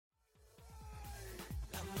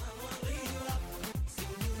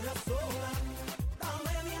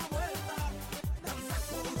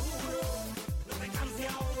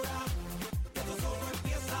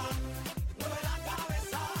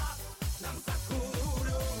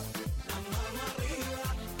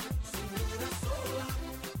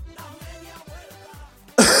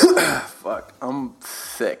Fuck, I'm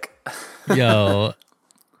sick. Yo,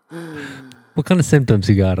 what kind of symptoms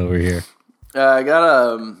you got over here? I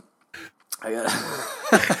got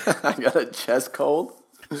I got a chest cold.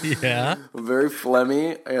 Yeah. I'm very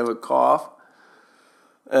phlegmy. I have a cough.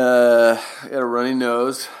 I got a runny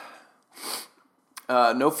nose.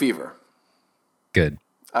 No fever. Good.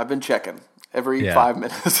 I've been checking every Yeah. 5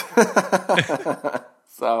 minutes.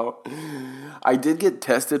 So, I did get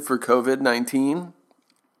tested for COVID-19.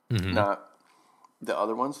 Mm-hmm. Not the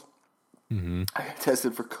other ones. Mm-hmm. I got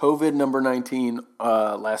tested for COVID number 19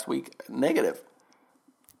 last week. Negative.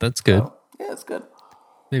 That's good. So, yeah, it's good.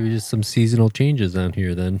 Maybe just some seasonal changes down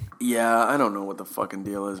here then. Yeah, I don't know what the fucking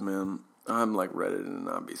deal is, man. I'm like ready to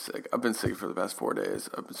not be sick. I've been sick for the past 4 days.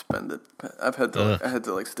 I had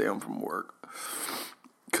to like stay home from work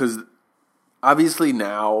because obviously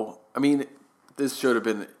now, I mean, this should have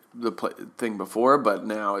been the thing before, but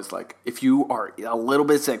now it's like if you are a little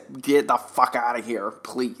bit sick, get the fuck out of here,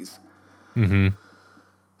 please. Mm-hmm.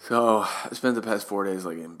 So I spent the past 4 days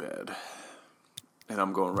like in bed, and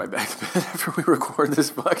I'm going right back to bed after we record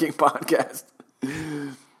this fucking podcast.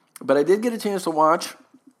 But I did get a chance to watch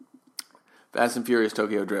Fast and Furious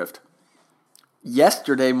Tokyo Drift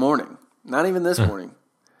yesterday morning. Not even this morning.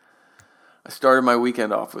 I started my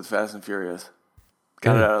weekend off with Fast and Furious.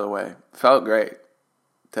 Got it out of the way. Felt great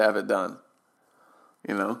to have it done.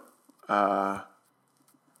 You know? I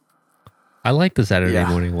like the Saturday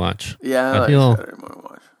morning watch. Yeah, I like feel, Saturday morning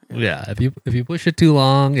watch. Yeah, if you push it too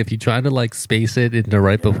long, if you try to like space it into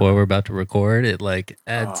right before we're about to record, it like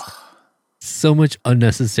adds so much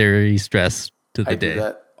unnecessary stress to the day. I do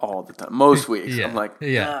that all the time. Most weeks. Yeah. I'm like,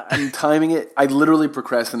 Yeah. I'm timing it. I literally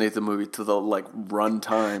procrastinate the movie to the like run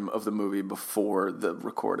time of the movie before the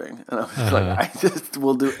recording. And I'm just like, I just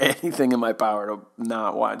will do anything in my power to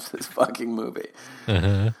not watch this fucking movie.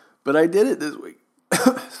 But I did it this week.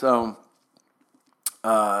 So,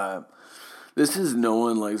 this is No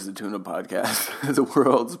One Likes the Tuna podcast, the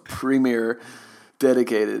world's premier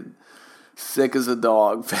dedicated, sick as a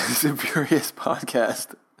dog, Fast and Furious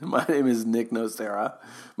podcast. My name is Nick Nocera.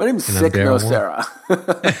 My name is Sick Nocera.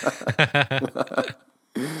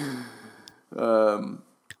 I'm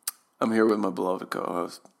here with my beloved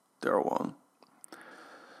co-host, Daryl Wong.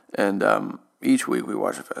 And each week we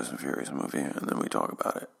watch a Fast and Furious movie, and then we talk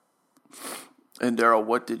about it. And Daryl,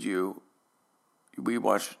 we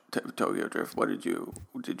watched Tokyo Drift.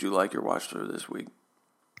 Did you like your watch through this week?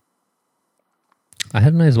 I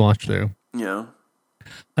had a nice watch through. Yeah.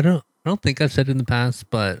 I don't think I've said it in the past,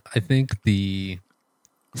 but I think the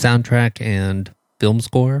soundtrack and film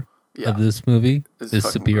score of this movie is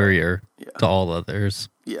superior to all others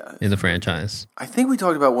in the franchise. I think we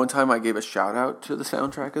talked about one time I gave a shout out to the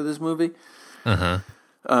soundtrack of this movie.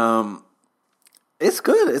 It's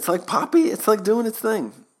good. It's like poppy. It's like doing its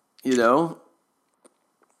thing, you know?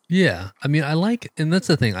 Yeah. I mean, and that's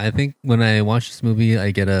the thing. I think when I watch this movie,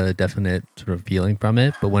 I get a definite sort of feeling from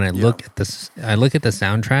it. But when I look at this, I look at the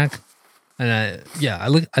soundtrack, and I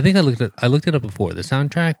looked it up before. The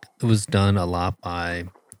soundtrack was done a lot by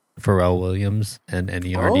Pharrell Williams and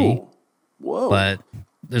NERD. Oh, whoa! But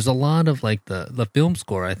there's a lot of like the film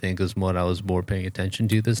score. I think is what I was more paying attention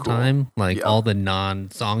to this time. Like all the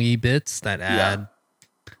non-songy bits that add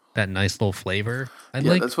that nice little flavor.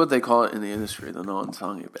 That's what they call it in the industry, the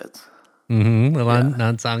non-songy bits. Mm-hmm. The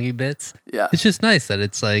non-songy bits. Yeah, it's just nice that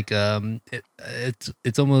it's like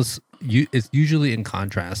it's almost it's usually in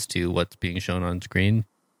contrast to what's being shown on screen,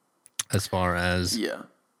 as far as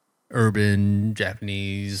urban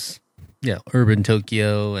Japanese, urban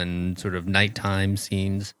Tokyo and sort of nighttime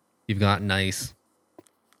scenes. You've got nice.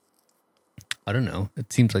 I don't know.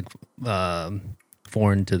 It seems like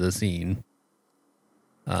foreign to the scene.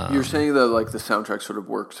 You're saying that like the soundtrack sort of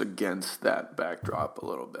works against that backdrop a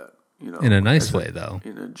little bit, you know, in a nice way, though.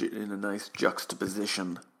 In a nice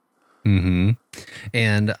juxtaposition. Mm-hmm.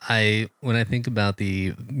 And when I think about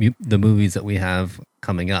the movies that we have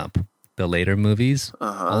coming up, the later movies,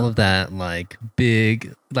 all of that like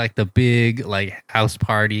the big house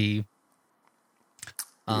party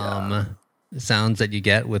sounds that you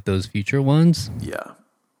get with those future ones,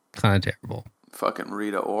 kind of terrible. Fucking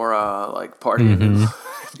Rita Ora, like partying in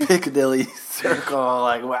Piccadilly Circle,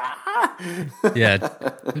 like wow.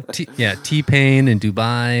 T-Pain in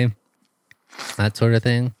Dubai, that sort of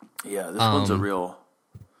thing. Yeah, this one's a little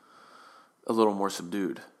more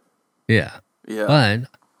subdued. Yeah. But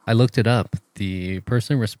I looked it up. The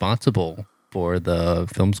person responsible for the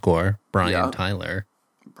film score, Brian Tyler,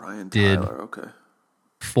 did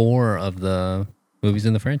 4 of the movies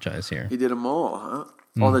in the franchise here. He did them all, huh?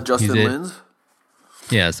 All the Justin Lins?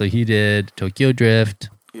 Yeah, so he did Tokyo Drift,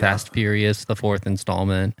 Fast Furious, the 4th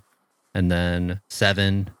installment, and then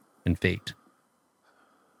 7 and Fate.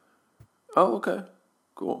 Oh, okay.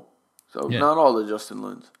 Cool. So not all the Justin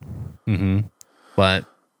Lins. Mm-hmm. But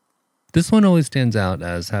this one always stands out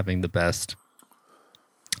as having the best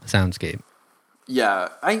soundscape. Yeah,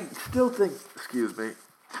 I still think, excuse me,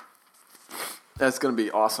 that's going to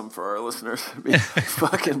be awesome for our listeners. Me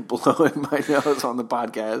fucking blowing my nose on the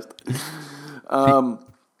podcast.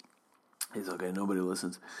 It's okay, nobody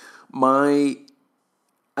listens.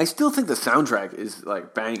 I still think the soundtrack is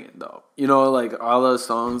like banging though. You know, like all those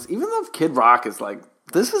songs, even though Kid Rock is like,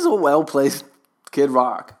 this is a well-placed Kid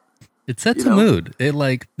Rock. It sets a mood. It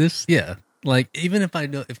like this, yeah. Like even if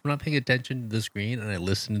I'm not paying attention to the screen and I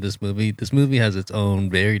listen to this movie has its own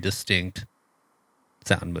very distinct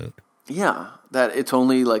sound mood. Yeah, that It's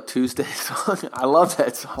Only Like Tuesday song. I love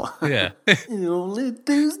that song. Yeah. It's only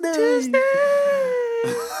Tuesday.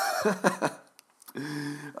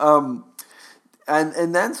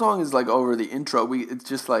 And that song is like over the intro. It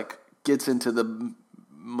just like gets into the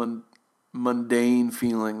mundane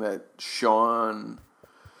feeling that Sean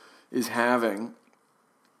is having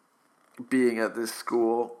being at this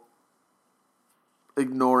school,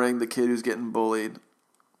 ignoring the kid who's getting bullied,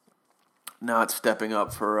 not stepping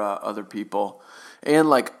up for other people. And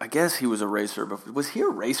like, I guess he was a racer before. Was he a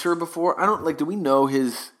racer before? I don't like, do we know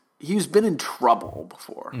he's been in trouble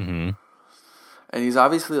before. Mm-hmm. And he's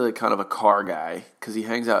obviously like kind of a car guy because he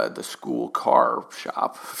hangs out at the school car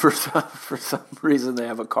shop. For some reason, they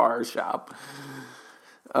have a car shop.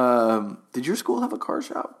 Did your school have a car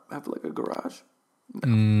shop? Have like a garage?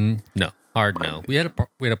 No, no. We had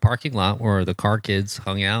a parking lot where the car kids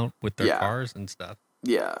hung out with their cars and stuff.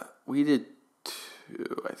 Yeah, we did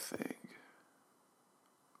too. I think.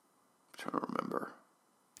 I'm trying to remember.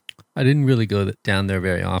 I didn't really go down there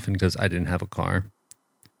very often because I didn't have a car.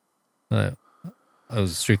 I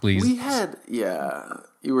was strictly...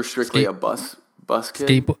 You were strictly a bus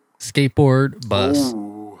kid? Skateboard, bus,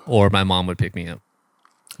 or my mom would pick me up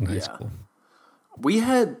in high school. We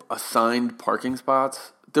had assigned parking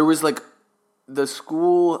spots. There was like... The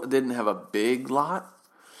school didn't have a big lot.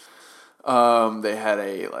 They had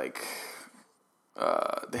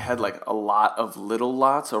a lot of little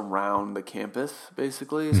lots around the campus,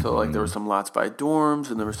 basically. So like there were some lots by dorms,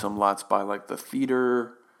 and there were some lots by like the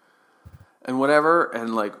theater and whatever.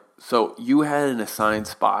 And like, so you had an assigned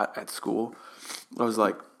spot at school. I was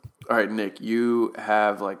like, all right, Nick, you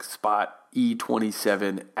have like spot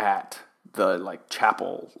E27 at the like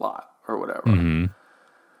chapel lot or whatever. Mm-hmm.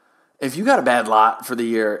 If you got a bad lot for the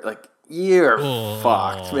year, like you're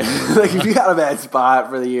fucked, man. Like if you got a bad spot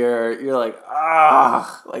for the year, you're like,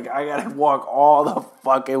 like I gotta walk all the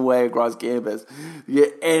fucking way across campus to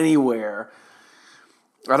get anywhere.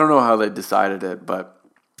 I don't know how they decided it, but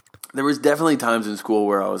there was definitely times in school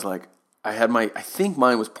where I was like, I think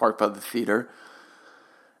mine was parked by the theater,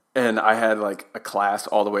 and I had like a class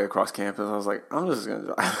all the way across campus. I was like, I'm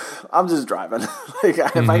just driving. Like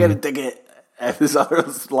if I get a ticket at this other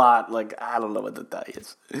slot, like I don't know what the tell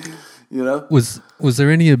is. You know? Was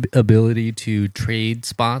there any ability to trade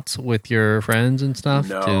spots with your friends and stuff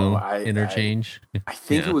to interchange? I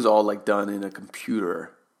think it was all like done in a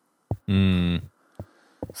computer.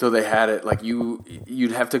 So they had it like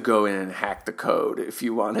you'd have to go in and hack the code if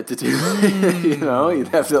you wanted to do it. You know, you'd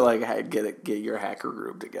have to like get your hacker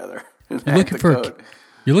group together. And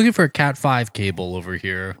you're looking for a Cat 5 cable over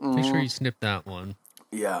here. Make sure you snip that one.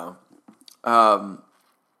 Yeah.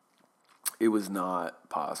 It was not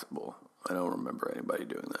possible. I don't remember anybody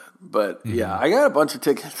doing that. But yeah, I got a bunch of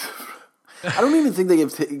tickets. I don't even think they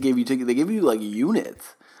gave you tickets. They gave you like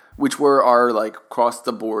units, which were our like across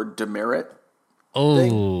the board demerit.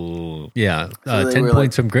 Oh, yeah. So 10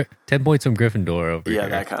 points from 10 points from Gryffindor over here. Yeah,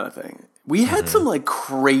 that kind of thing. We had some like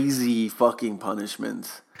crazy fucking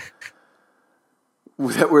punishments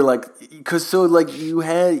that were like, because so like you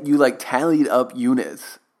like tallied up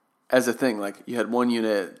units as a thing. Like you had 1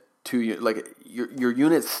 unit, 2 units, like your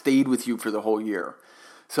unit stayed with you for the whole year.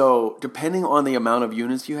 So depending on the amount of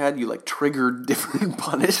units you had, you like triggered different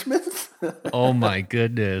punishments. Oh my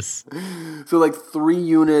goodness. So like 3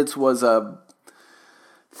 units was a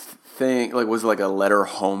thing, like was like a letter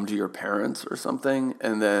home to your parents or something,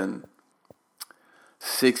 and then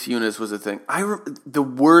 6 units was a thing. The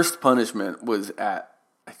worst punishment was at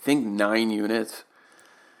I think 9 units.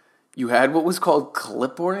 You had what was called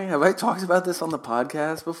clipboarding. Have I talked about this on the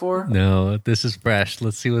podcast before? No, this is fresh.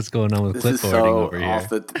 Let's see what's going on with clipboarding over here.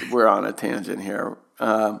 We're on a tangent here.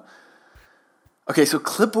 Okay, so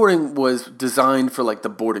clipboarding was designed for like the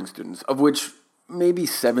boarding students, of which maybe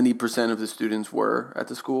 70% of the students were at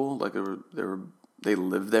the school. Like they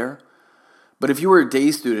lived there. But if you were a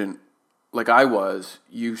day student, like I was,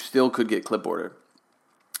 you still could get clipboarded.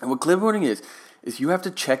 And what clipboarding is you have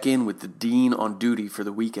to check in with the dean on duty for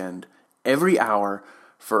the weekend every hour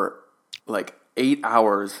for like 8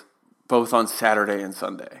 hours, both on Saturday and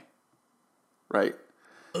Sunday. Right?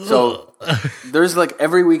 So there's like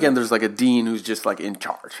every weekend there's like a dean who's just like in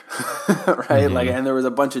charge. Right? Like, and there was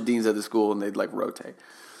a bunch of deans at the school and they'd like rotate.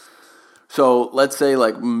 So let's say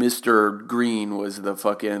like Mr. Green was the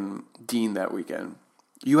fucking dean that weekend.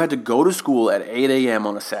 You had to go to school at 8 a.m.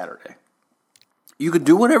 on a Saturday. You could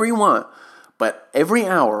do whatever you want, but every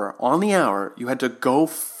hour, on the hour, you had to go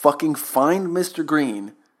fucking find Mr.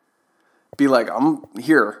 Green, be like, I'm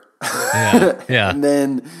here. Yeah. And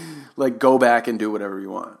then like go back and do whatever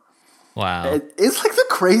you want. Wow. It's like the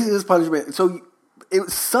craziest punishment. So it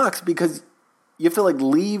sucks because you have to like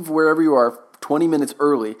leave wherever you are 20 minutes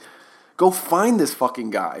early. Go find this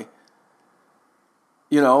fucking guy,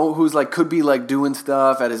 you know, who's like, could be like doing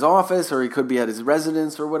stuff at his office or he could be at his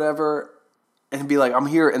residence or whatever, and be like, I'm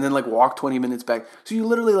here, and then like walk 20 minutes back. So you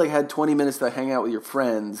literally like had 20 minutes to hang out with your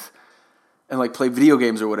friends and like play video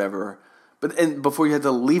games or whatever. And before you had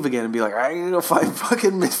to leave again and be like, I need to find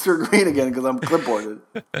fucking Mr. Green again because I'm clipboarded.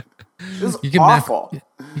 This is awful.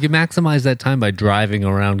 You can maximize that time by driving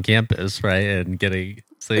around campus, right, and getting...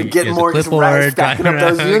 So and get more stacking up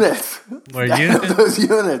those units. More units? Up those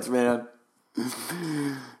units, man.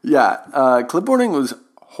 Yeah, clipboarding was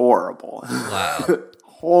horrible. Wow.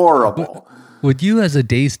 Horrible. Would you, as a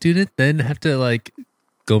day student, then have to like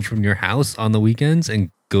go from your house on the weekends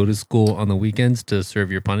and go to school on the weekends to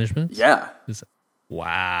serve your punishments? Yeah.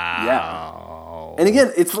 Wow. Yeah. And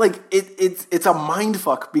again, it's like it's a mind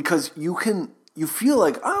fuck because you feel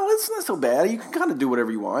like, oh, it's not so bad. You can kind of do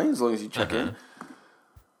whatever you want as long as you check in.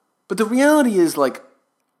 But the reality is, like,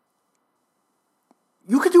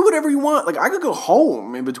 you could do whatever you want. Like, I could go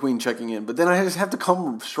home in between checking in, but then I just have to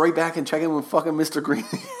come straight back and check in with fucking Mr. Green.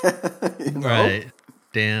 You know? Right.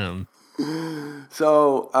 Damn.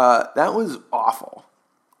 So, that was awful.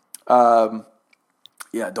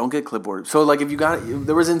 Yeah, don't get clipboarded. So, like, if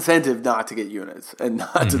there was incentive not to get units and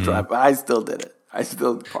not to drive, but I still did it. I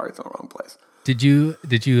still parked in the wrong place. Did you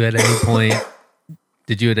at any point...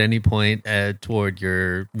 Did you at any point toward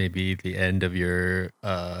your maybe the end of your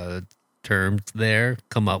terms there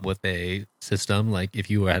come up with a system like if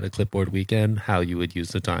you were at a clipboard weekend, how you would use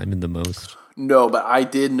the time in the most? No, but I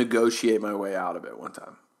did negotiate my way out of it one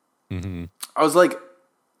time. Mm-hmm. I was like,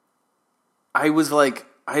 I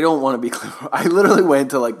don't want to be clipboard. I literally went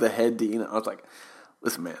to like the head dean. And I was like,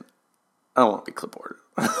 listen, man, I don't want to be clipboard.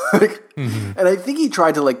 And I think he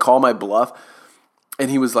tried to like call my bluff. And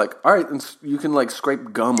he was like, all right, you can like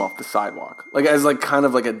scrape gum off the sidewalk. Like as like kind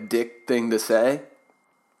of like a dick thing to say.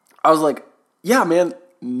 I was like, yeah, man,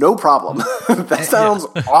 no problem. That sounds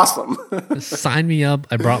awesome. Sign me up.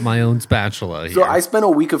 I brought my own spatula here. So I spent a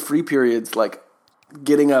week of free periods like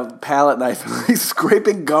getting a palette knife and like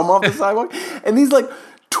scraping gum off the sidewalk. And these like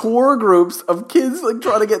tour groups of kids like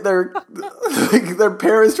trying to get their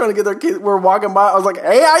parents trying to get their kids were walking by. I was like,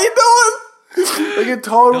 hey, how you doing? Like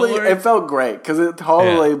it felt great because it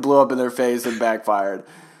totally blew up in their face and backfired.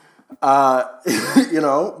 You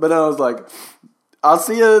know, but then I was like, I'll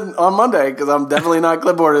see you on Monday because I'm definitely not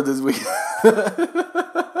clipboarded this week.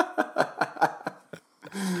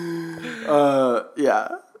 Yeah,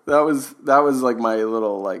 that was like my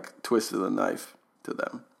little like twist of the knife to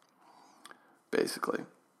them, basically.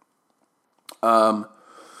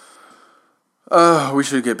 We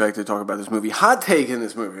should get back to talk about this movie. Hot take in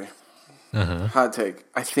this movie. Hot take.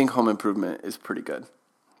 I think Home Improvement is pretty good.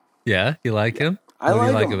 Yeah, you like him? What do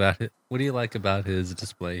you like about it? What do you like about his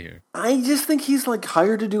display here? I just think he's like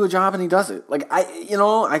hired to do a job and he does it. Like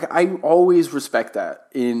I always respect that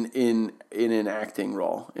in an acting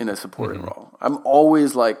role, in a supporting role. I'm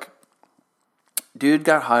always like, dude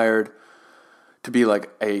got hired to be like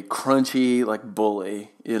a crunchy like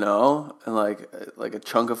bully, you know, and like a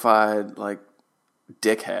chunkified like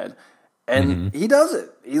dickhead. And he does it.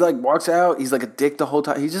 He like walks out. He's like a dick the whole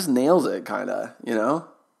time. He just nails it, kind of. You know,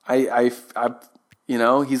 you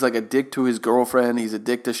know, he's like a dick to his girlfriend. He's a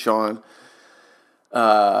dick to Sean.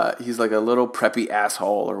 He's like a little preppy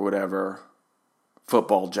asshole or whatever,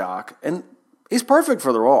 football jock, and he's perfect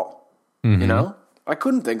for the role. You know, I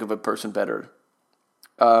couldn't think of a person better.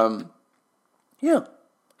 Yeah,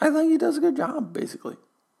 I think he does a good job. Basically,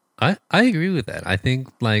 I agree with that. I think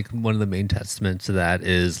like one of the main testaments to that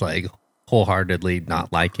is like wholeheartedly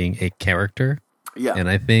not liking a character. Yeah. And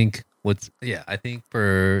I think I think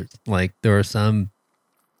for like there are some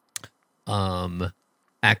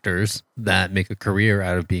actors that make a career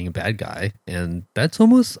out of being a bad guy, and that's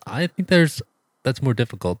almost, I think there's that's more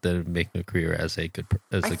difficult than making a career as a good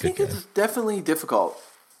I think it's definitely difficult.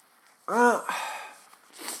 I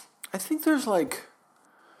think there's like,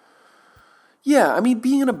 yeah, I mean,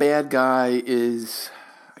 being a bad guy is,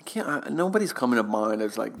 nobody's coming to mind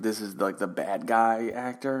as like, this is like the bad guy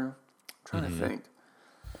actor. I'm trying to think.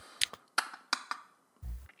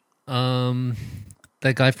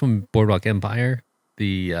 That guy from Boardwalk Empire,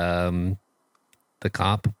 the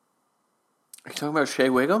cop. Are you talking about Shea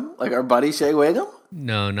Wiggum? Like our buddy Shea Wiggum?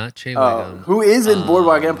 No, not Shea Wiggum. Who is in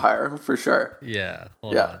Boardwalk Empire, for sure. Yeah,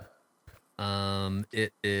 hold on.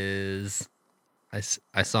 It is...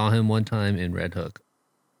 I saw him one time in Red Hook.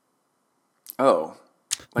 Oh.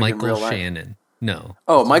 Like Michael Shannon. No.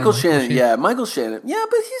 Oh, Michael Shannon. Yeah, Michael Shannon. Yeah,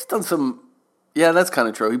 but he's done some... Yeah, that's kind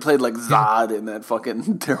of true. He played like Zod in that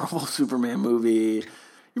fucking terrible Superman movie.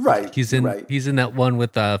 You're right. He's in that one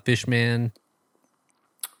with Fishman.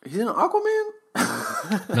 He's in Aquaman?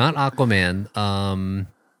 Not Aquaman.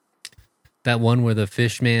 That one where the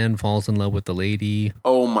Fishman falls in love with the lady.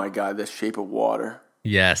 Oh my God, The Shape of Water.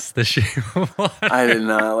 Yes, The Shape of Water. I did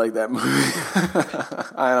not like that movie.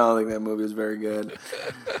 I don't think that movie was very good.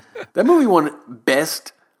 That movie won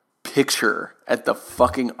Best Picture at the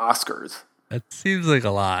fucking Oscars. That seems like a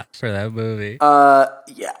lot for that movie.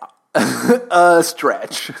 Yeah. A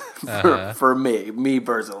stretch for me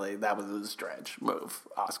personally. That was a stretch move.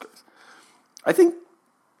 Oscars. I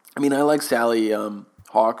like Sally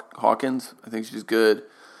Hawkins. I think she's good.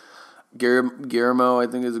 Guillermo, I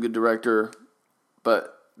think, is a good director,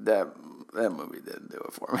 but that movie didn't do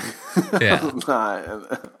it for me. Yeah.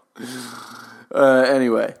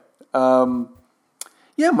 Anyway,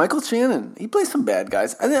 yeah, Michael Shannon. He plays some bad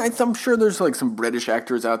guys. I'm sure there's like some British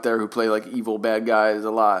actors out there who play like evil bad guys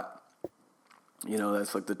a lot. You know,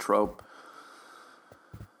 that's like the trope.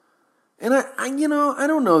 And I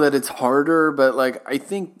don't know that it's harder, but like I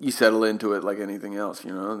think you settle into it like anything else.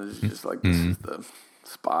 You know, there's just like this is the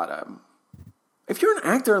spot. If you're an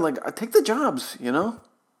actor, like take the jobs. You know,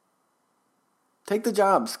 take the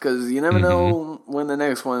jobs because you never know when the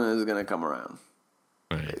next one is going to come around.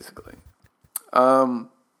 Right. Basically.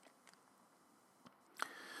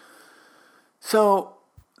 So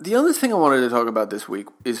the other thing I wanted to talk about this week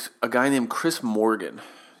is a guy named Chris Morgan.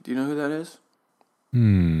 Do you know who that is?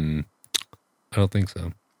 I don't think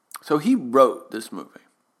so. So he wrote this movie.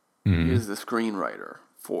 He is the screenwriter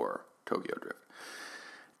for Tokyo Drift.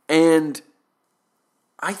 And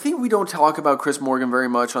I think we don't talk about Chris Morgan very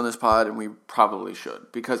much on this pod, and we probably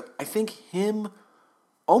should. Because I think him,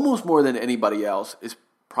 almost more than anybody else, is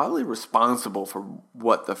probably responsible for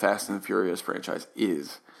what the Fast and the Furious franchise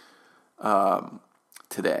is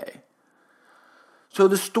today. So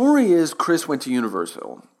the story is Chris went to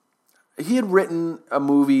Universal. He had written a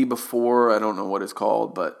movie before, I don't know what it's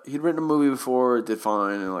called, but he'd written a movie before, it did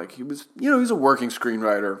fine, and like he was, he's a working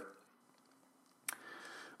screenwriter.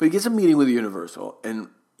 But he gets a meeting with Universal, and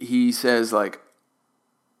he says like,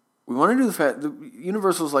 we want to do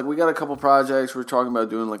Universal's like, we got a couple projects, we're talking about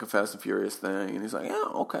doing like a Fast and Furious thing, and he's like, yeah,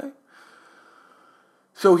 okay.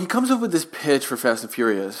 So he comes up with this pitch for Fast and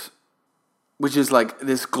Furious, which is like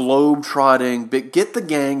this globe-trotting, get the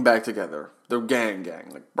gang back together. The gang,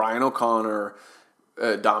 like Brian O'Connor,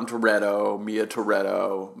 Dom Toretto, Mia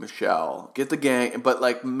Toretto, Michelle. Get the gang, but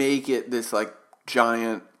like make it this like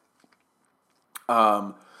giant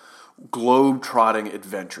globe-trotting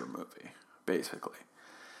adventure movie, basically.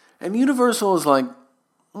 And Universal is like,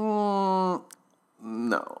 no,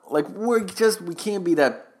 like we can't be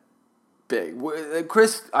that big.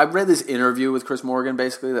 Chris, I read this interview with Chris Morgan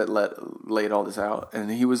basically that laid all this out,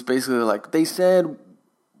 and he was basically like, they said,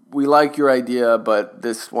 we like your idea, but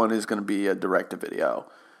this one is going to be a direct-to-video,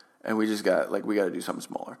 and we got to do something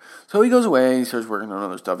smaller. So he goes away and he starts working on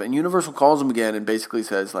other stuff, and Universal calls him again and basically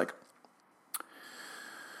says like,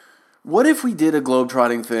 what if we did a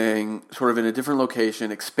globe-trotting thing, sort of in a different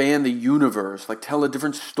location, expand the universe, like tell a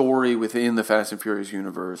different story within the Fast and Furious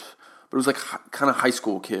universe, but it was like kind of high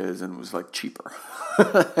school kids and it was like cheaper.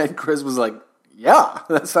 And Chris was like, yeah,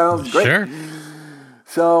 that sounds great. Sure.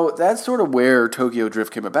 So that's sort of where Tokyo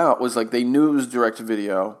Drift came about, was like they knew it was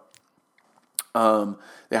direct-to-video.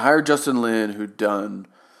 They hired Justin Lin, who'd done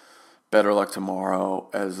Better Luck Tomorrow,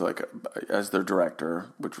 as their director,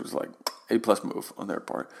 which was like A+ move on their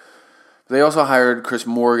part. They also hired Chris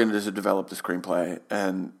Morgan to develop the screenplay,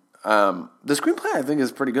 and the screenplay I think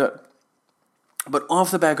is pretty good. But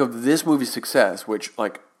off the back of this movie's success, which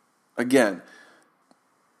like, again,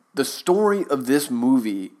 the story of this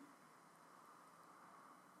movie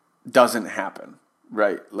doesn't happen,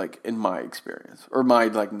 right? Like in my experience or my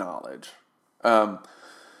like knowledge. The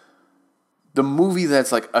movie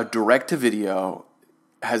that's like a direct to video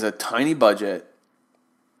has a tiny budget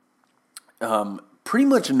Pretty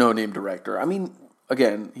much a no-name director. I mean,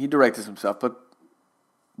 again, he directed himself, but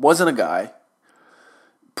wasn't a guy.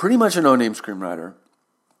 Pretty much a no-name screenwriter.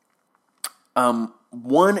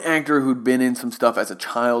 One actor who'd been in some stuff as a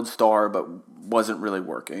child star, but wasn't really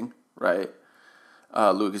working, right?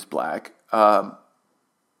 Lucas Black.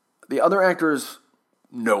 The other actors,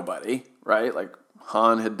 nobody, right? Like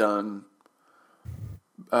Han had done,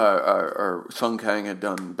 or Sung Kang had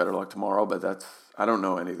done Better Luck Tomorrow, but I don't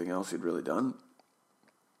know anything else he'd really done.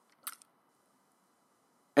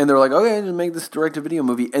 And they're like, okay, just make this direct-to-video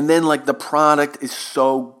movie. And then, like, the product is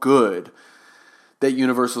so good that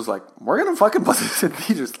Universal's like, we're going to fucking put this in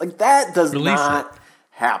theaters. Like, that does not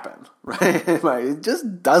happen, right? It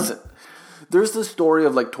just doesn't. There's the story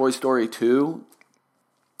of, like, Toy Story 2,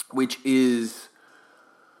 which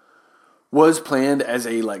was planned as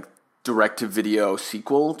a, like, direct-to-video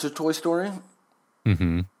sequel to Toy Story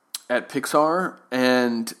at Pixar.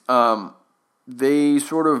 And they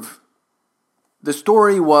sort of... The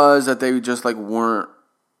story was that they just like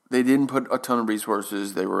they didn't put a ton of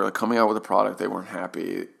resources. They were like coming out with a product they weren't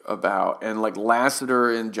happy about. And like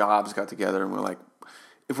Lasseter and Jobs got together and were like,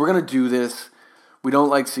 if we're going to do this, we don't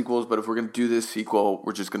like sequels, but if we're going to do this sequel,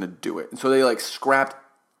 we're just going to do it. And so they like scrapped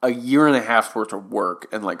a year and a half's worth of work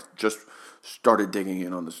and like just started digging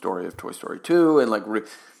in on the story of Toy Story 2 and like...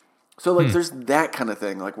 So, like, there's that kind of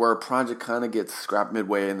thing, like, where a project kind of gets scrapped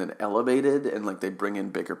midway and then elevated, and, like, they bring in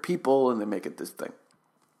bigger people, and they make it this thing.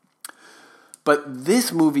 But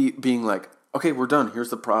this movie being like, okay, we're done, here's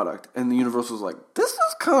the product, and the Universal's like, this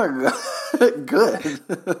is kind of good.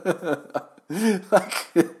 like,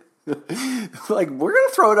 we're going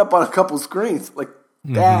to throw it up on a couple screens. Like,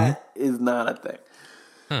 that is not a thing.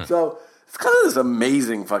 Huh. So, it's kind of this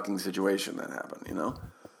amazing fucking situation that happened, you know?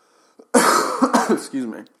 Excuse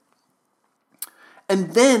me.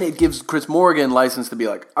 And then it gives Chris Morgan license to be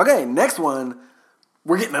like, okay, next one,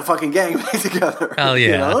 we're getting a fucking gang back together. Hell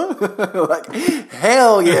yeah. You know? Like,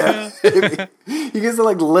 hell yeah. He gets to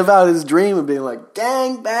like live out his dream of being like,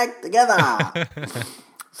 gang back together.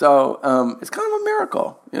 So it's kind of a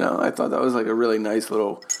miracle. You know, I thought that was like a really nice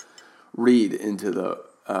little read into the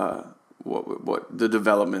what the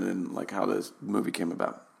development and like how this movie came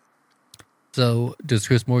about. So does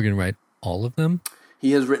Chris Morgan write all of them?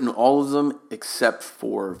 He has written all of them except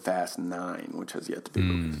for Fast 9, which has yet to be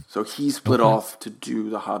released. So he split off to do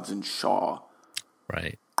the Hobbs and Shaw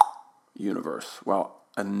universe, while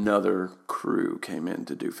another crew came in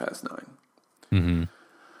to do Fast 9. Mm-hmm.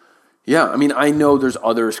 Yeah, I mean, I know there's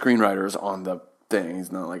other screenwriters on the thing.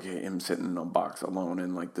 It's not like him sitting in a box alone,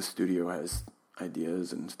 and like the studio has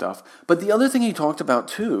ideas and stuff. But the other thing he talked about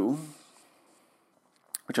too,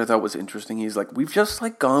 which I thought was interesting, he's like, we've just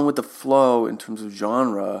like gone with the flow in terms of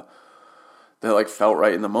genre that like felt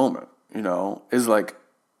right in the moment, you know, is like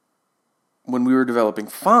when we were developing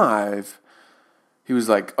 5, he was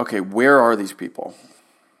like, okay, where are these people?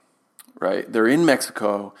 Right? They're in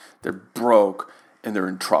Mexico, they're broke, and they're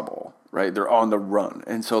in trouble, right? They're on the run.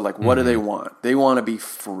 And so like, what do they want? They want to be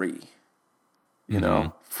free, you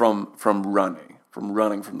know, from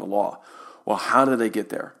running from the law. Well, how do they get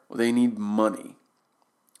there? Well, they need money.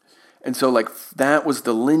 And so, like, that was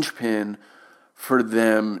the linchpin for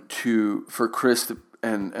them for Chris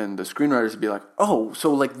and the screenwriters to be like, oh,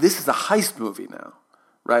 so, like, this is a heist movie now,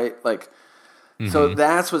 right? Like, so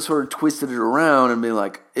that's what sort of twisted it around and be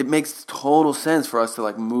like, it makes total sense for us to,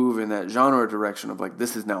 like, move in that genre direction of, like,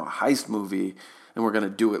 this is now a heist movie, and we're going to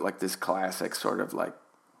do it like this classic sort of, like,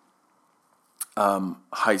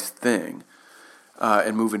 heist thing.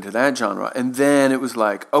 And move into that genre. And then it was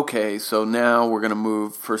like, okay, so now we're going to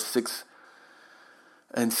move for 6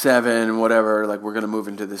 and 7 and whatever, like we're going to move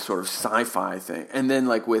into this sort of sci-fi thing. And then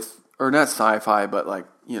like or not sci-fi, but like,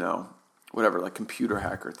 you know, whatever, like computer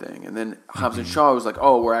hacker thing. And then Hobbs and Shaw was like,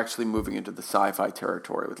 oh, we're actually moving into the sci-fi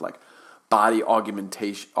territory with like body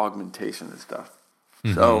augmentation and stuff.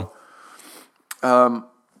 So I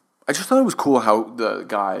just thought it was cool how the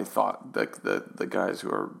guy thought, the guys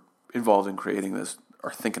who are involved in creating this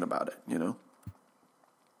are thinking about it, you know?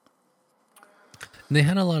 And they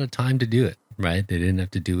had a lot of time to do it, right? They didn't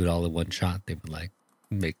have to do it all in one shot. They would like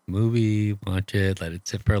make the movie, watch it, let it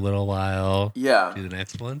sit for a little while. Yeah. Do the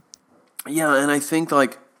next one. Yeah, and I think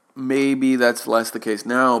like maybe that's less the case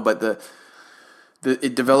now, but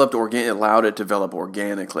it developed it allowed it to develop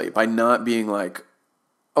organically by not being like,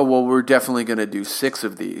 oh, well, we're definitely going to do 6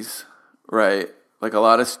 of these, right? Like a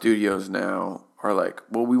lot of studios now are like,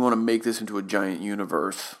 well, we want to make this into a giant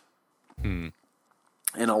universe. And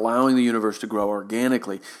allowing the universe to grow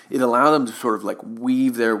organically, it allowed them to sort of like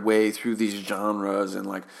weave their way through these genres and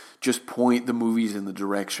like just point the movies in the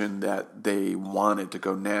direction that they wanted to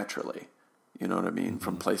go naturally, You know what I mean?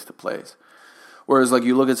 From place to place. Whereas, like,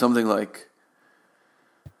 you look at something like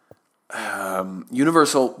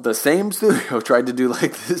Universal, the same studio tried to do,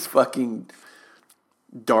 like, this fucking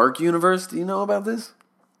dark universe. Do you know about this?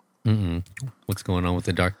 Mm-mm. What's going on with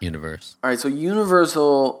the dark universe? All right, so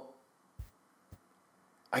Universal,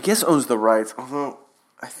 I guess, owns the rights, although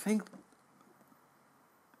I think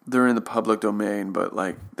they're in the public domain, but,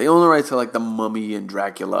 like, they own the rights to, like, the Mummy and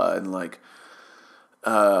Dracula and, like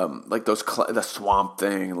those the Swamp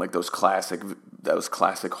Thing, like those classic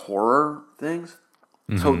horror things.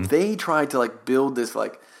 Mm-hmm. So they tried to, like, build this,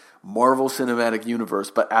 like, Marvel Cinematic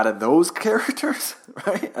Universe, but out of those characters,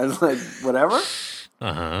 right? As, like, whatever.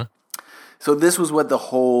 Uh-huh. So this was what the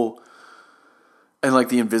whole, and, like,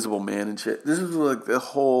 the Invisible Man and shit. This was, like, the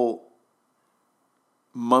whole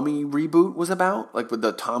Mummy reboot was about, like, with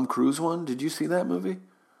the Tom Cruise one. Did you see that movie?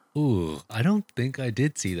 Ooh, I don't think I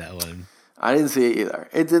did see that one. I didn't see it either.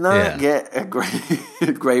 It did not get a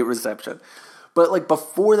great reception. But, like,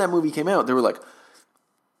 before that movie came out, they were like,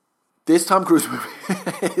 this Tom Cruise movie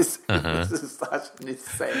is such an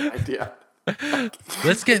insane idea.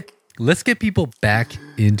 Let's get people back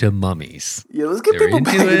into mummies. Yeah, let's get people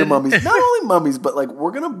back into mummies. Not only mummies, but, like, we're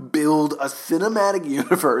going to build a cinematic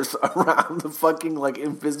universe around the fucking, like,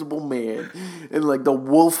 Invisible Man and, like, the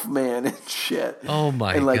Wolf Man and shit. Oh,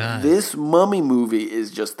 my God. And, like, this Mummy movie is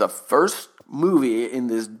just the first movie in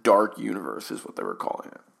this dark universe is what they were calling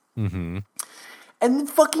it. Mm-hmm. And then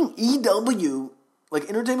fucking EW, like,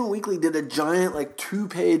 Entertainment Weekly did a giant, like,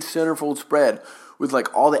 2-page centerfold spread with,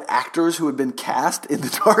 like, all the actors who had been cast in the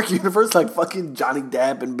dark universe, like fucking Johnny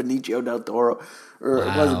Depp and Benicio del Toro. Or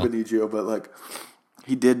It wasn't Benicio, but, like,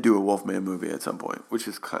 he did do a Wolfman movie at some point, which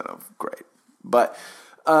is kind of great. But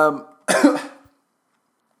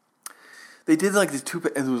they did, like, this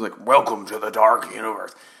and it was like, welcome to the dark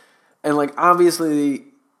universe. And, like, obviously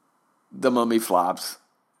the Mummy flops.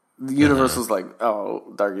 The universe was like, oh,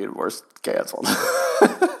 dark universe canceled.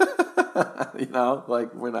 You know,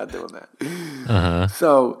 like, we're not doing that.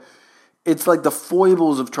 So it's like the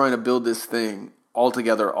foibles of trying to build this thing all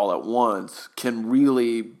together all at once can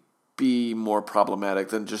really be more problematic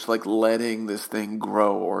than just, like, letting this thing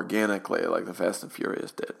grow organically like the Fast and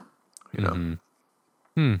Furious did. You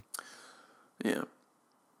know? Yeah.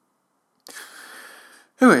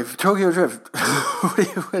 Anyway, Tokyo Drift.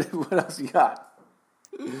 What else you got?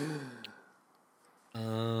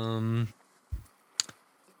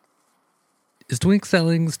 Is Twink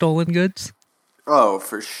selling stolen goods? Oh,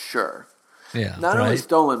 for sure. Yeah. Not only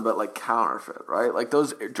stolen, but, like, counterfeit, right? Like,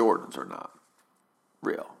 those Jordans are not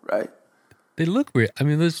real, right? They look real. I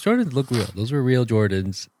mean, those Jordans look real. Those were real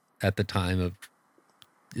Jordans at the time of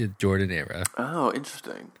the Jordan era. Oh,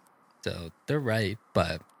 interesting. So they're right,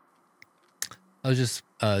 but I was just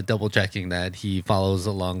double checking that he follows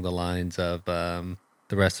along the lines of the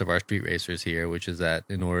rest of our street racers here, which is that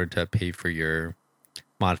in order to pay for your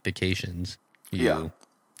modifications, you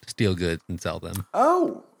steal goods and sell them.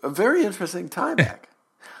 Oh, a very interesting tie back.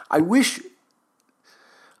 I wish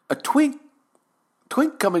a Twink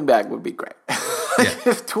coming back would be great.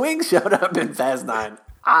 If Twink showed up in Fast 9,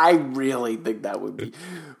 I really think that would be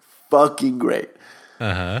fucking great.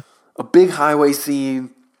 A big highway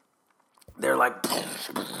scene. They're like,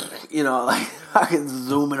 you know, like, fucking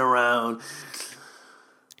zooming around,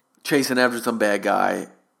 chasing after some bad guy.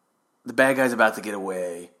 The bad guy's about to get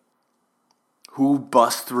away. Who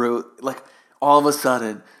busts through? Like, all of a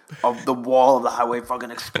sudden, the wall of the highway fucking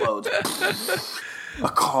explodes.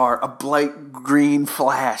 A bright green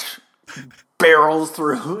flash barrels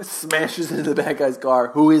through, smashes into the bad guy's car.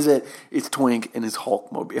 Who is it? It's Twink and his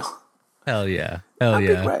Hulkmobile. Hell yeah! That'd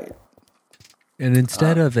be great. And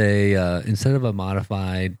instead of a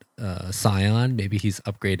modified Scion, maybe he's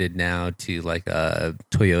upgraded now to, like, a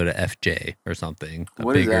Toyota FJ or something.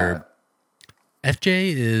 What is that?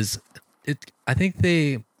 FJ is it. I think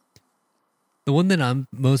the one that I'm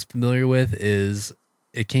most familiar with is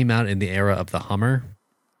it came out in the era of the Hummer,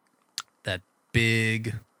 that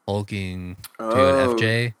big hulking Toyota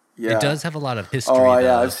FJ. Yeah. It does have a lot of history. Oh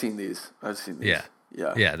yeah, I've seen these. Yeah.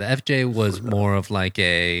 Yeah. The FJ was more of like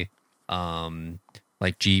a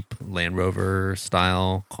like Jeep Land Rover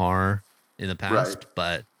style car in the past, right.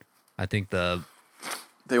 But I think they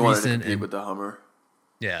wanted to compete with the Hummer.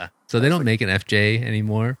 Yeah, so they don't make an FJ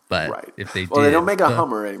anymore, but if they they don't make a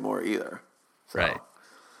Hummer anymore either. So. Right.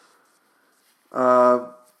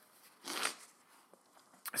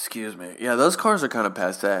 Excuse me. Yeah, those cars are kind of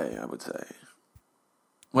passé, I would say.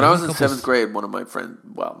 When I was in 7th grade, one of my friends,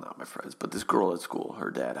 well, not my friends, but this girl at school,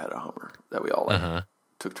 her dad had a Hummer that we all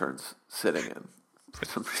took turns sitting in for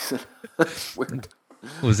some reason. Weird.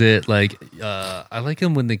 Was it like I like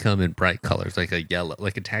them when they come in bright colors, like a yellow,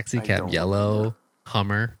 like a taxi cab yellow remember.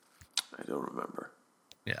 Hummer. I don't remember.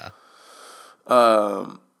 Yeah.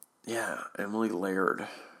 Yeah, Emily Laird.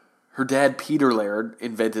 Her dad, Peter Laird,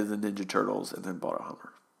 invented the Ninja Turtles and then bought a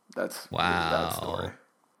Hummer. That's that story.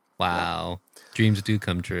 Wow. Yeah. Dreams do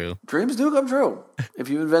come true. Dreams do come true. If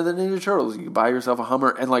you invent the Ninja Turtles, you can buy yourself a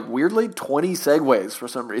Hummer and, like, weirdly, 20 Segways for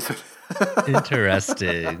some reason.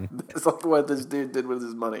 Interesting. That's like what this dude did with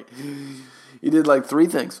his money. He did, like, 3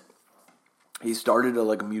 things. He started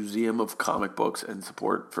a museum of comic books and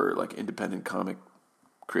support for, like, independent comic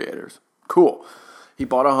creators. Cool. He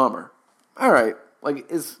bought a Hummer. All right. Like,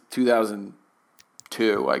 it's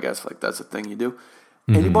 2002, I guess. Like, that's a thing you do.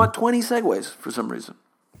 And he bought 20 Segways for some reason.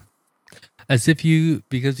 As if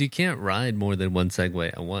because you can't ride more than one Segway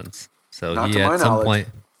at once. So Not he at some point,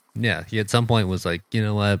 he at some point was like, you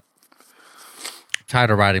know what? I'm tired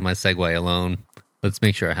of riding my Segway alone. Let's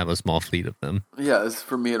make sure I have a small fleet of them. Yeah, it's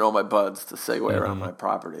for me and all my buds to Segway around my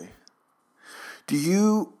property. Have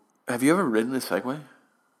you ever ridden a Segway?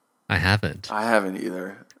 I haven't. I haven't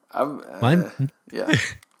either. Yeah.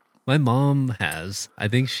 My mom has. I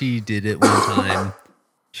think she did it one time.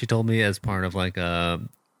 She told me as part of like a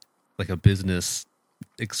business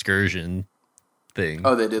excursion thing.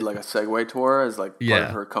 Oh, they did like a Segway tour as like part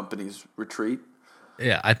of her company's retreat.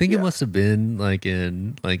 Yeah, I think it must have been like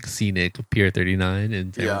in like scenic Pier 39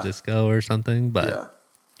 in San Francisco or something. But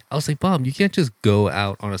I was like, Mom, you can't just go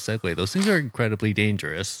out on a Segway. Those things are incredibly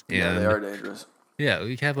dangerous. Yeah, they are dangerous. Yeah,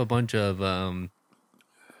 we have a bunch of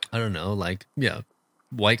I don't know, like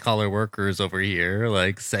white collar workers over here,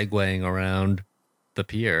 like Segwaying around the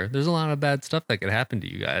pier. There's a lot of bad stuff that could happen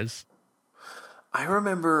to you guys. I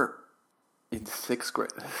remember in 6th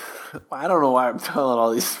grade. I don't know why I'm telling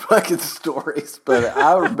all these fucking stories, but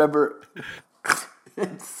I remember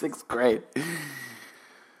in 6th grade,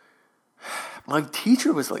 my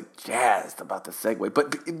teacher was like jazzed about the Segway.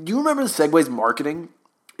 But do you remember the Segway's marketing?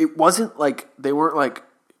 It wasn't like, they weren't like,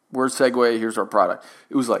 we're Segway, here's our product.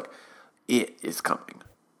 It was like, it is coming.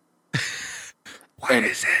 What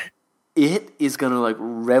is it? It is going to like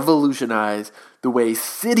revolutionize the way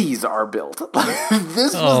cities are built.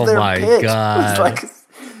 This was their pitch. God. It was like,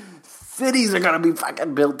 cities are going to be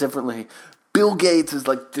fucking built differently. Bill Gates is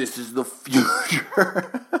like, this is the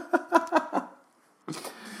future.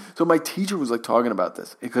 So my teacher was like talking about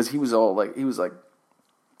this because he was like,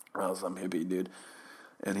 well, some hippie dude.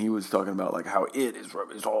 And he was talking about like how it's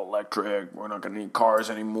all electric. We're not going to need cars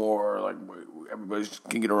anymore. Like everybody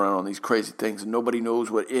can get around on these crazy things, and nobody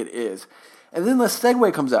knows what it is. And then the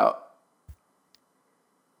Segway comes out,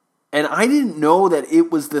 and I didn't know that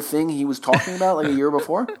it was the thing he was talking about like a year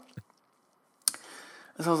before.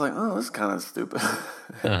 And so I was like, oh, this is kind of stupid.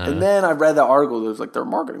 And then I read the article that was like their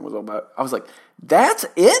marketing was all about. I was like, that's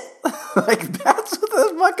it? Like that's what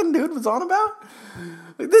this fucking dude was on about?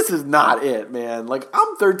 Like, this is not it, man. Like,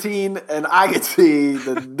 I'm 13, and I can see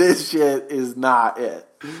that this shit is not it.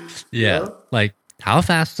 Yeah. You know? Like, how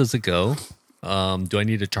fast does it go? Do I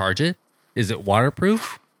need to charge it? Is it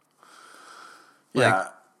waterproof? Yeah.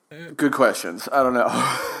 Good questions. I don't know.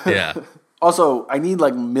 Yeah. Also, I need,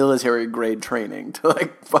 like, military-grade training to,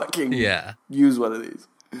 like, fucking use one of these.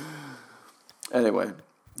 Anyway.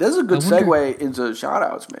 This is a good segue into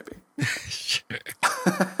shout-outs, maybe. Sure.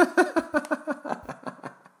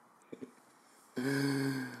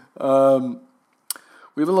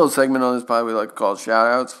 We have a little segment on this pod we like to call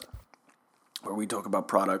shout-outs, where we talk about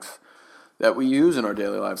products that we use in our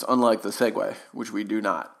daily lives, unlike the Segway, which we do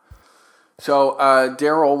not. So,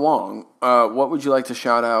 Daryl Wong, what would you like to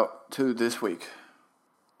shout out to this week?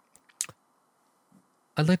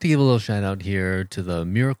 I'd like to give a little shout-out here to the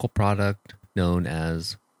miracle product known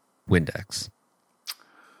as Windex.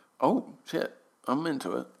 Oh, shit. I'm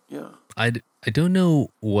into it. Yeah. I don't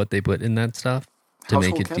know what they put in that stuff to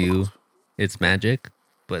Household make it chemicals. do its magic,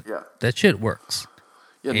 but that shit works.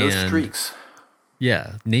 Yeah, no streaks.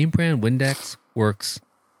 Yeah, name brand Windex works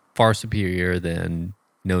far superior than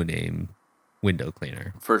no name window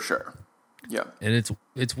cleaner. For sure. Yeah. And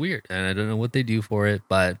it's weird, and I don't know what they do for it,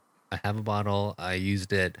 but I have a bottle. I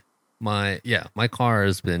used it. My car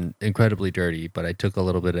has been incredibly dirty, but I took a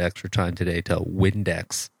little bit of extra time today to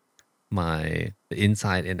Windex the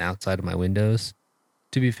inside and outside of my windows.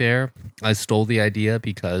 To be fair, I stole the idea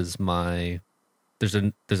because there's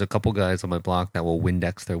a couple guys on my block that will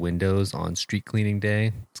Windex their windows on street cleaning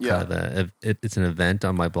day. It's kind of it's an event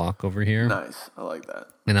on my block over here. Nice, I like that.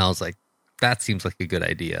 And I was like, that seems like a good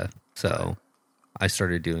idea. So I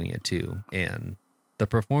started doing it too, and the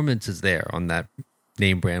performance is there on that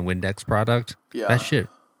name brand Windex product. Yeah, that shit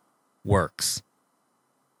works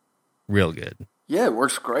real good. Yeah, it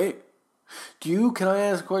works great. Can I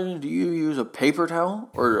ask a question? Do you use a paper towel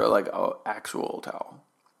or like an actual towel?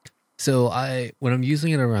 So when I'm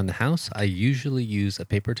using it around the house, I usually use a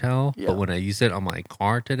paper towel. Yeah. But when I use it on my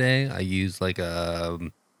car today, I use like a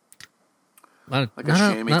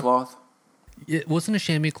chamois cloth. It wasn't a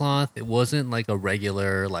chamois cloth. It wasn't like a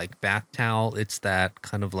regular like bath towel. It's that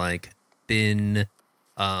kind of like thin,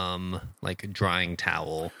 like drying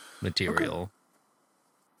towel material.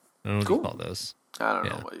 Okay. I don't know what you call those. I don't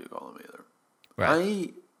know what you call them either.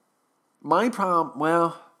 Right. My problem.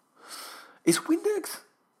 Well, is Windex?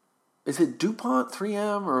 Is it DuPont,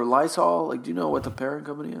 3M, or Lysol? Like, do you know what the parent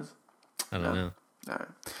company is? I don't know. All right.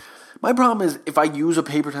 My problem is if I use a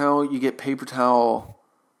paper towel, you get paper towel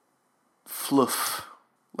fluff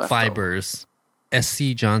left fibers. Over.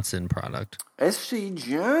 SC Johnson product. SC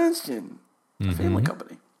Johnson, a family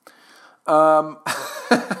company.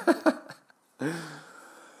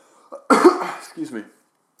 Excuse me.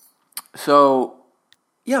 So,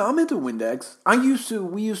 yeah, I'm into Windex. We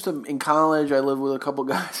used to, in college, I lived with a couple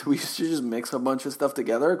guys. We used to just mix a bunch of stuff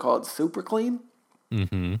together, call it Super Clean.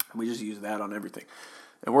 Mm-hmm. And we just use that on everything.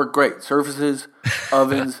 It worked great. Surfaces,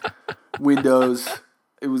 ovens, windows.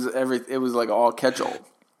 It was like all catch-all.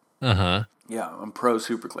 Uh-huh. Yeah, I'm pro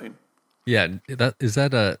Super Clean. Yeah,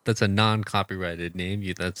 that's a non-copyrighted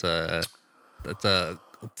name. That's a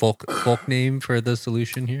folk name for the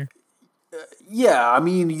solution here. Yeah, I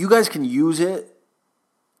mean, you guys can use it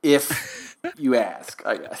if you ask,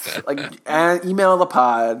 I guess. Like, email the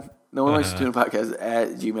pod, no one likes to tune a podcast,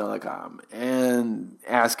 at gmail.com, and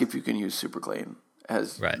ask if you can use Super Clean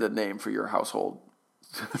as the name for your household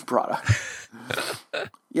product.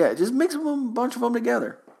 Yeah, just mix a bunch of them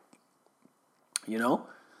together. You know?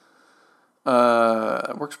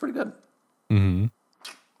 It works pretty good. Mm-hmm.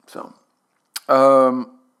 So, all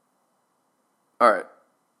right.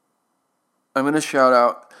 I'm going to shout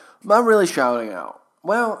out. I'm not really shouting out.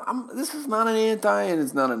 Well, this is not an anti and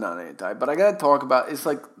it's not a non-anti, but I got to talk about, it's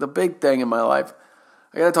like the big thing in my life.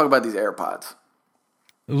 I got to talk about these AirPods.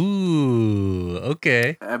 Ooh,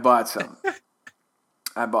 okay. I bought some.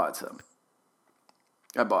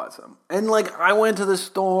 And like, I went to the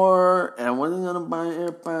store and I wasn't going to buy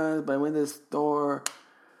AirPods, but I went to the store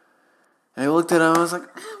and I looked at them and I was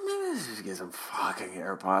like, maybe I should just get some fucking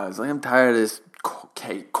AirPods. Like, I'm tired of this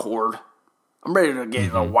cord. I'm ready to get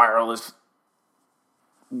in the wireless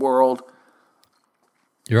world.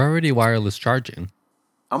 You're already wireless charging.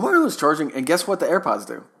 I'm wireless charging, and guess what the AirPods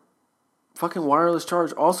do? Fucking wireless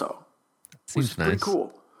charge also. Seems which is nice. Pretty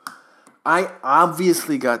cool. I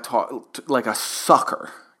obviously got talked like a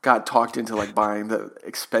sucker. Got talked into like buying the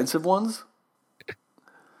expensive ones.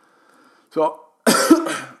 So,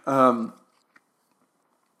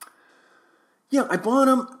 yeah, I bought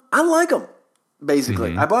them. I like them.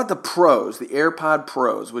 Basically, I bought the Pros, the AirPod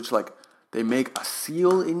Pros, which like they make a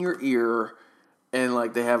seal in your ear, and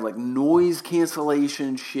like they have like noise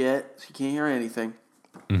cancellation shit, so you can't hear anything.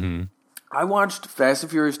 Mm-hmm. I watched Fast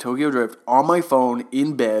and Furious Tokyo Drift on my phone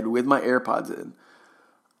in bed with my AirPods in.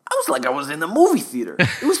 I was like I was in the movie theater.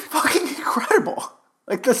 It was fucking incredible.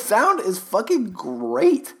 Like the sound is fucking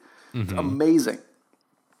great. It's amazing.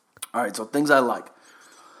 All right, so things I like.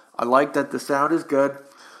 I like that the sound is good.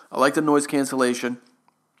 I like the noise cancellation.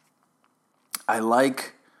 I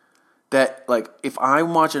like that, like, if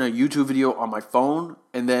I'm watching a YouTube video on my phone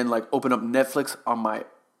and then, like, open up Netflix on my,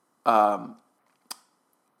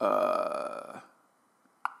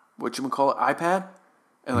 iPad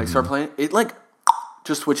and, like, start playing, it, like,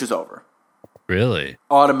 just switches over. Really?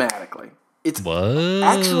 Automatically. It's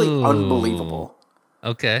actually unbelievable.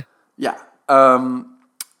 Okay. Yeah.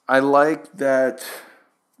 I like that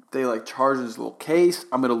they like charge this little case.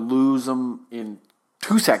 I'm going to lose them in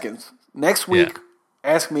 2 seconds. Next week,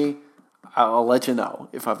 ask me. I'll let you know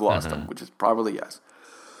if I've lost them, which is probably yes.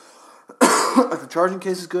 The charging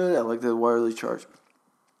case is good. I like the wireless charge.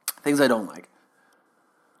 Things I don't like.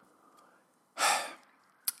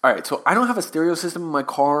 All right, so I don't have a stereo system in my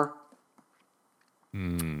car.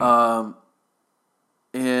 And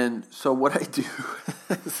so what I do,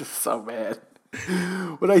 this is so bad.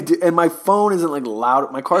 What I do, and my phone isn't like loud.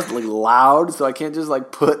 My car's like loud, so I can't just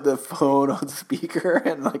like put the phone on speaker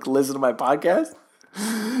and like listen to my podcast.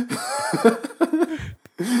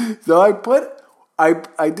 So I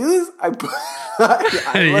do this.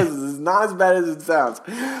 Listen, this is not as bad as it sounds.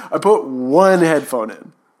 I put one headphone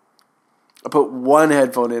in.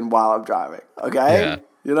 While I'm driving. Okay, yeah.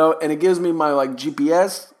 You know, and it gives me my like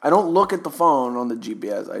GPS. I don't look at the phone on the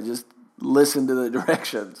GPS. I just listen to the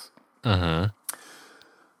directions.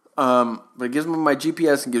 But it gives me my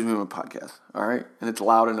GPS and gives me my podcast. All right, and it's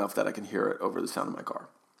loud enough that I can hear it over the sound of my car.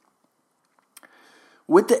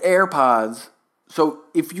 With the AirPods, so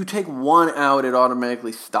if you take one out, it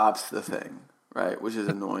automatically stops the thing, right? Which is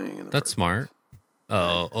annoying. That's smart.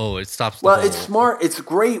 Oh, it stops. Well, it's smart. It's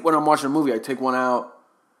great when I'm watching a movie. I take one out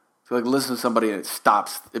to like listen to somebody, and it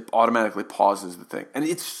stops. It automatically pauses the thing, and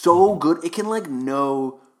it's so good. It can like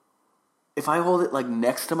know if I hold it like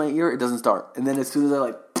next to my ear, it doesn't start, and then as soon as I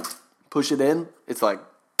like push it in, it's like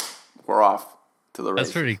we're off to the race.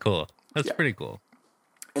 That's pretty cool. That's pretty cool.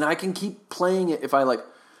 And I can keep playing it if I like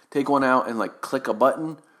take one out and like click a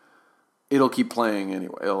button. It'll keep playing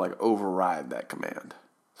anyway. It'll like override that command.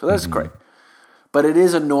 So that's great. But it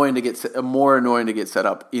is annoying to get more annoying to get set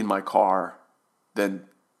up in my car than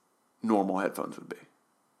normal headphones would be.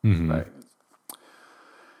 Mm-hmm. Right.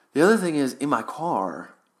 The other thing is in my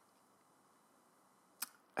car,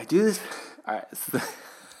 I do this. All right,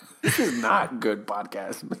 this is not good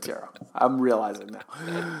podcast material. I'm realizing now.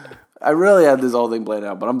 I really had this whole thing played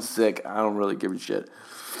out, but I'm sick. I don't really give a shit.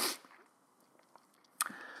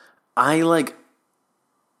 I like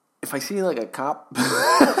if I see like a cop.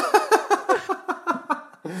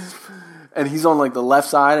 And he's on like the left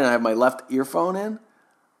side and I have my left earphone in,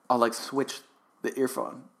 I'll like switch the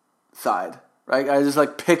earphone side, right? I just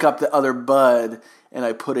like pick up the other bud and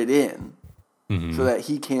I put it in so that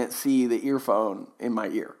he can't see the earphone in my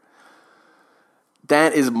ear.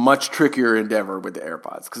 That is much trickier endeavor with the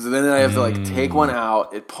AirPods because then I have to like take one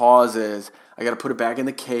out, it pauses, I got to put it back in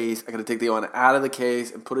the case, I got to take the one out of the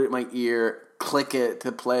case and put it in my ear, click it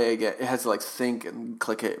to play again. It has to like sync and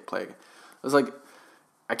click it, play again. I was like,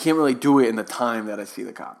 I can't really do it in the time that I see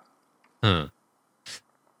the cop. Huh.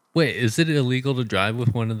 Wait, is it illegal to drive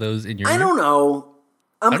with one of those in your ear? I don't know.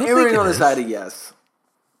 I'm erring on the side of yes.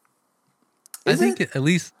 I think at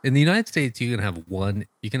least in the United States you can have one.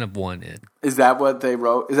 You can have one in. Is that what they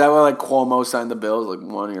wrote? Is that what like Cuomo signed the bills? Like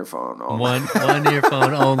one earphone only. One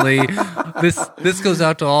earphone only. This goes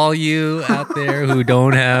out to all you out there who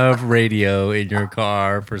don't have radio in your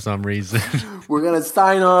car for some reason. We're gonna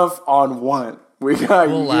sign off on one. We'll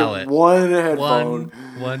allow it. One headphone.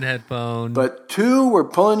 One headphone. But two, we're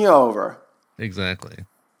pulling you over. Exactly.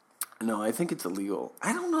 No, I think it's illegal.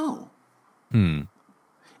 I don't know.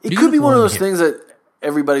 It You could be one of those here. things that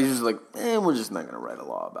everybody's just like, we're just not going to write a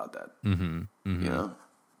law about that. You know?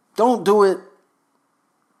 Don't do it,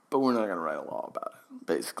 but we're not going to write a law about it,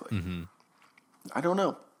 basically. I don't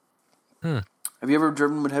know. Huh. Have you ever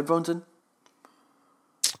driven with headphones in?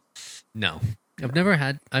 No. I've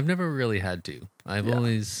never really had to. You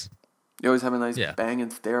always have a nice banging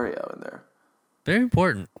stereo in there. Very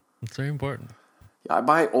important. It's very important. Yeah, I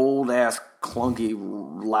buy old ass clunky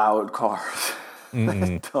loud cars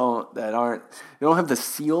that don't have the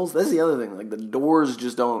seals. That's the other thing. Like the doors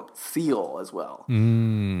just don't seal as well.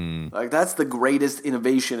 Like that's the greatest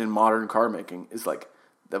innovation in modern car making is like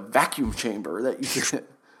the vacuum chamber that you get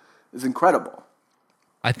is incredible.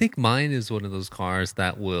 I think mine is one of those cars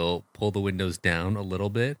that will pull the windows down a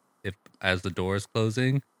little bit as the door is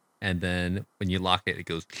closing, and then when you lock it, it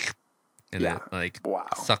goes and it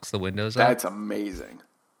sucks the windows out. That's amazing.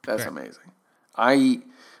 That's amazing.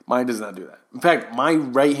 Mine does not do that. In fact, my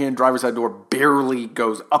right-hand driver's side door barely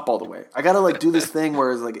goes up all the way. I gotta like do this thing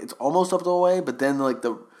where it's like it's almost up the way, but then like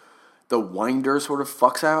the winder sort of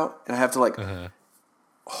fucks out, and I have to like.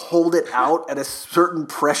 Hold it out at a certain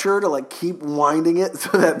pressure to like keep winding it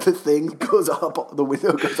so that the thing goes up, the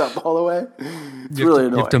window goes up all the way. It's really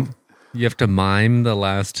annoying. You have to mime the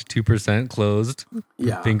last 2% closed.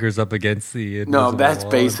 Yeah, fingers up against the. No, that's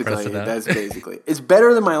basically. It's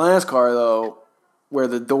better than my last car though, where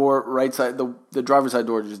the door right side, the driver's side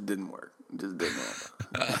door just didn't work. It just didn't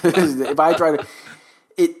happen. If I tried to,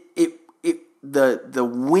 the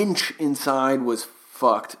winch inside was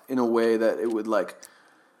fucked in a way that it would like.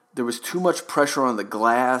 There was too much pressure on the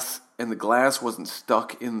glass, and the glass wasn't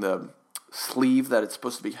stuck in the sleeve that it's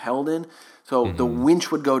supposed to be held in. So the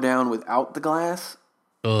winch would go down without the glass.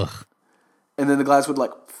 Ugh. And then the glass would,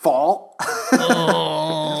 like, fall.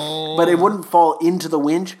 But it wouldn't fall into the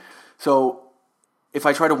winch. So if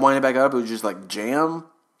I tried to wind it back up, it would just, like, jam.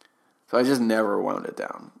 So I just never wound it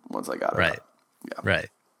down once I got it up. Yeah. Right.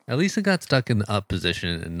 At least it got stuck in the up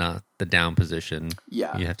position and not the down position.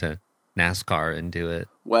 Yeah. You have to NASCAR into it.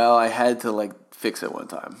 Well, I had to like fix it one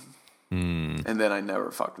time, and then I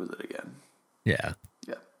never fucked with it again. Yeah.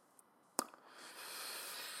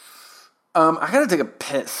 I gotta take a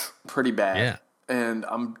piss pretty bad. Yeah. And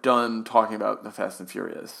I'm done talking about the Fast and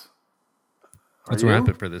Furious. Let's wrap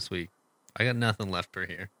it for this week. I got nothing left for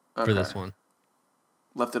this one.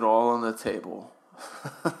 Left it all on the table.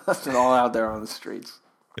 Left it all out there on the streets.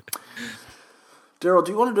 Daryl,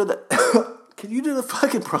 do you want to do that? Can you do the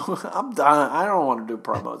fucking promo? I'm done. I don't want to do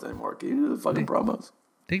promos anymore. Can you do the fucking promos?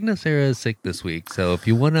 Sarah is sick this week, so if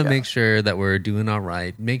you want to make sure that we're doing all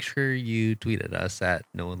right, make sure you tweet at us at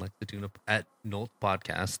No One Likes the Tuna at Nolt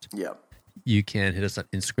Podcast. Yeah. You can hit us on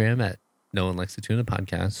Instagram at No One Likes the Tuna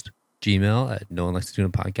Podcast, Gmail at No One Likes the Tuna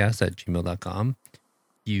Podcast at gmail.com.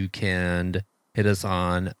 You can hit us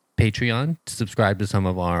on Patreon to subscribe to some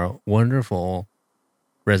of our wonderful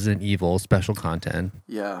Resident Evil special content.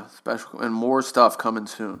 Yeah, special and more stuff coming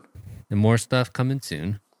soon.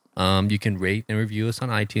 You can rate and review us on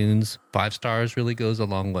iTunes. 5 stars really goes a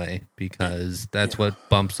long way because that's what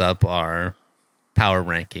bumps up our power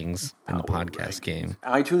rankings in the podcast game.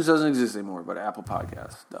 iTunes doesn't exist anymore, but Apple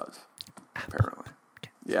Podcasts does, apparently.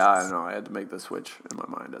 Yeah, I know. I had to make the switch in my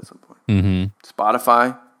mind at some point. Mm-hmm.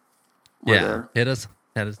 Spotify. We're there. Hit us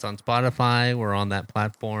on Spotify. We're on that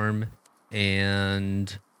platform.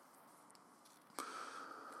 And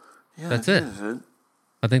that's it.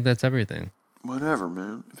 I think that's everything. Whatever,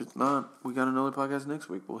 man. If it's not, we got another podcast next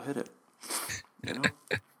week. We'll hit it. You know?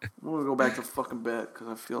 I'm going to go back to fucking bed because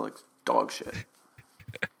I feel like dog shit.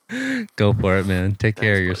 Go for it, man. Take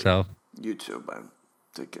care of yourself. You too, man.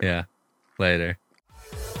 Take care. Yeah. Later.